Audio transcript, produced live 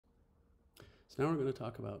So now we're going to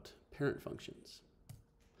talk about parent functions.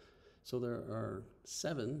 So there are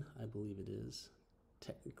 7, I believe it is,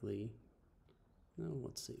 technically, no,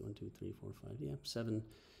 let's see, 1, 2, 3, 4, 5, yeah, 7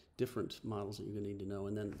 different models that you're going to need to know,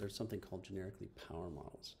 and then there's something called generically power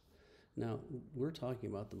models. Now, we're talking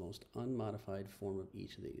about the most unmodified form of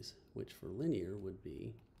each of these, which for linear would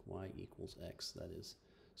be y equals x, that is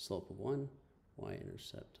slope of 1,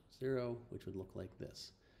 y-intercept 0, which would look like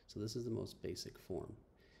this. So this is the most basic form.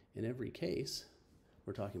 In every case,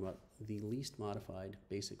 we're talking about the least modified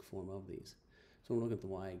basic form of these. So when we look at the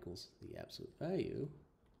y equals the absolute value,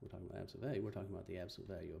 we're talking about absolute value, we're talking about the absolute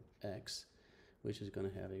value of x, which is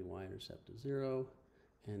going to have a y-intercept of 0,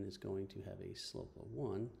 and is going to have a slope of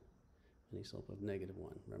 1, and a slope of negative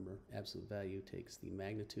 1. Remember, absolute value takes the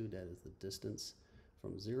magnitude, that is the distance,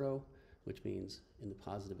 from 0, which means in the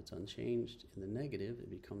positive it's unchanged. In the negative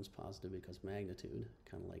it becomes positive because magnitude,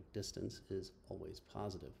 kind of like distance, is always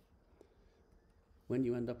positive. When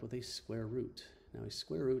you end up with a square root. Now a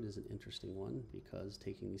square root is an interesting one because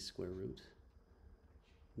taking the square root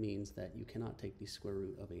means that you cannot take the square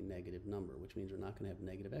root of a negative number, which means we're not going to have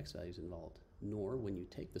negative x values involved. Nor when you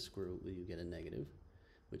take the square root will you get a negative,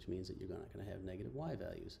 which means that you're not going to have negative y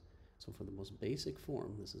values. So for the most basic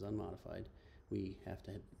form, this is unmodified, we have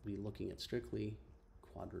to be looking at strictly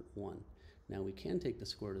quadrant 1. Now we can take the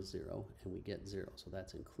square root of 0 and we get 0, so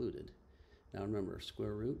that's included. Now remember,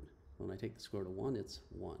 square root, when I take the square root of 1, it's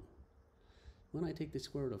 1. When I take the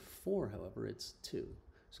square root of 4, however, it's 2.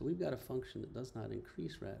 So we've got a function that does not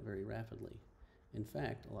increase very rapidly. In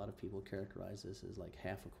fact, a lot of people characterize this as like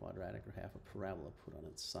half a quadratic or half a parabola put on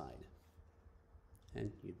its side.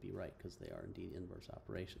 And you'd be right, because they are indeed inverse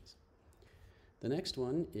operations. The next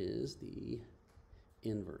one is the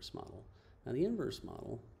inverse model. Now the inverse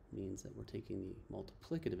model means that we're taking the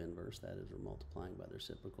multiplicative inverse, that is, we're multiplying by the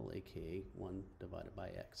reciprocal, aka 1 divided by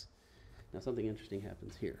x. Now something interesting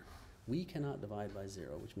happens here. We cannot divide by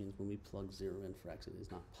 0, which means when we plug 0 in for x, it is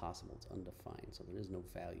not possible, it's undefined, so there is no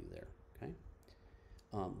value there, okay?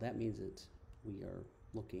 That means that we are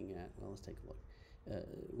looking at, well, let's take a look.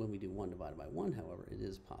 When we do 1 divided by 1, however, it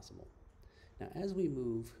is possible. Now as we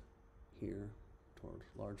move here toward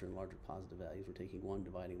larger and larger positive values, we're taking 1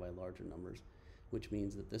 dividing by larger numbers, which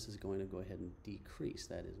means that this is going to go ahead and decrease.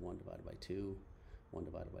 That is 1 divided by 2, 1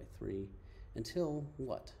 divided by 3, until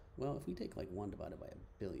what? Well, if we take like 1 divided by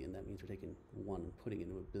 1,000,000,000, that means we're taking 1 and putting it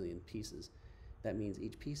into 1,000,000,000 pieces. That means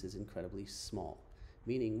each piece is incredibly small,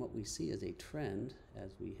 meaning what we see is a trend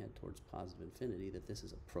as we head towards positive infinity that this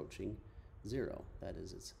is approaching 0. That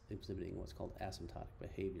is, it's exhibiting what's called asymptotic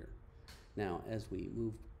behavior. Now, as we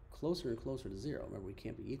move closer and closer to 0, remember we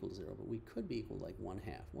can't be equal to 0, but we could be equal to like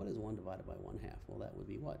 1/2. What is 1 divided by 1/2? Well, that would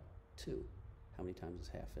be what? 2. How many times does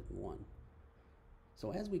half fit in 1?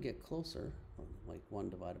 So as we get closer, like 1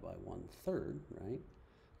 divided by 1/3, right?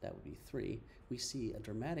 That would be 3. We see a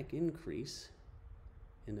dramatic increase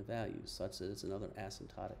in the values such that it's another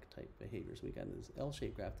asymptotic type behavior. So we got this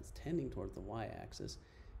L-shaped graph that's tending toward the y-axis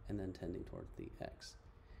and then tending toward the x.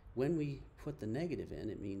 When we put the negative in,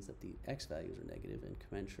 it means that the x values are negative and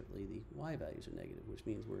commensurately the y values are negative, which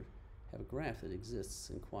means we have a graph that exists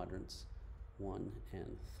in quadrants 1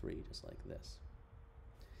 and 3, just like this.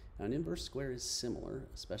 Now an inverse square is similar,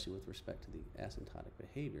 especially with respect to the asymptotic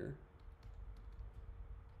behavior,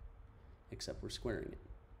 except we're squaring it.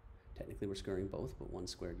 Technically we're squaring both, but one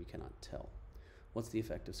squared you cannot tell. What's the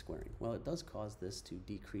effect of squaring? Well, it does cause this to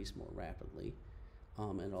decrease more rapidly,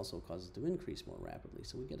 and it also causes it to increase more rapidly.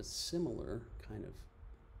 So we get a similar kind of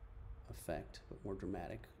effect, but more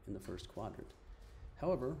dramatic in the first quadrant.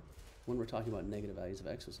 However, when we're talking about negative values of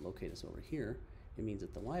x, let's locate us over here, it means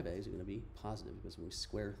that the y values are going to be positive, because when we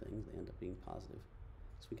square things, they end up being positive.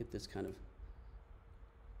 So we get this kind of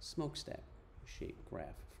smokestack shaped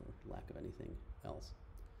graph, for lack of anything else.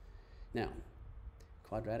 Now,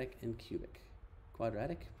 quadratic and cubic.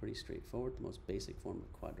 Quadratic, pretty straightforward. The most basic form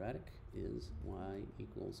of quadratic is y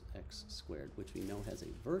equals x squared, which we know has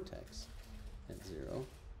a vertex at 0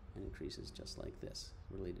 and increases just like this,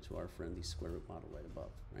 related to our friend the square root model right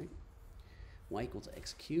above, right? Y equals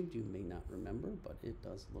x cubed, you may not remember, but it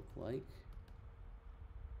does look like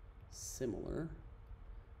similar,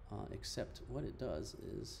 except what it does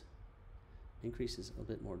is increases a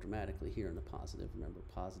bit more dramatically here in the positive. Remember,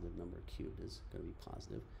 positive number cubed is going to be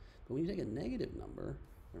positive. But when you take a negative number,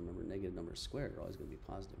 remember negative numbers squared are always going to be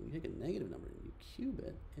positive. When you take a negative number and you cube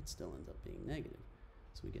it, it still ends up being negative.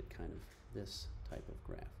 So we get kind of this type of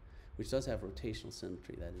graph, which does have rotational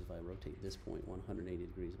symmetry. That is, if I rotate this point 180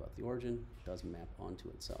 degrees about the origin, it does map onto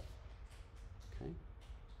itself. Okay.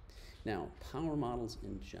 Now, power models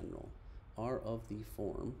in general are of the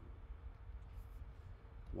form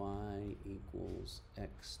y equals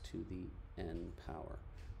x to the n power,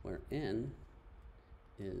 where n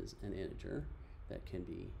is an integer that can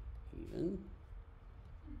be even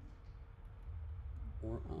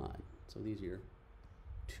or odd. So these are your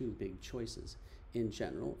two big choices. In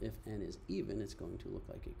general, if n is even, it's going to look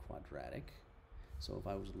like a quadratic. So if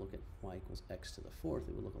I was to look at y equals x to the fourth,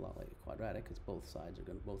 it would look a lot like a quadratic because both things are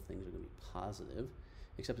going to be positive,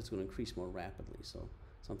 except it's going to increase more rapidly. So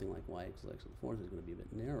something like y equals x to the fourth is going to be a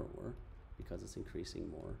bit narrower because it's increasing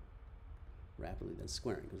more rapidly than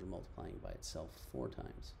squaring because we're multiplying by itself 4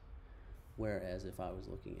 times. Whereas if I was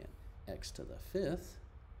looking at x to the fifth,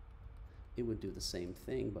 it would do the same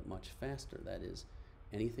thing but much faster. That is,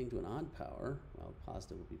 anything to an odd power, well,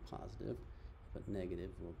 positive will be positive, but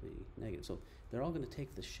negative will be negative. So they're all going to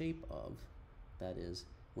take the shape of, that is,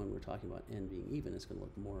 when we're talking about n being even, it's going to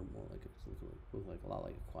look more and more like look like a lot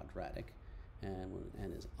like a quadratic, and when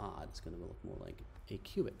n is odd, it's going to look more like a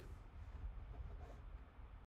cubic.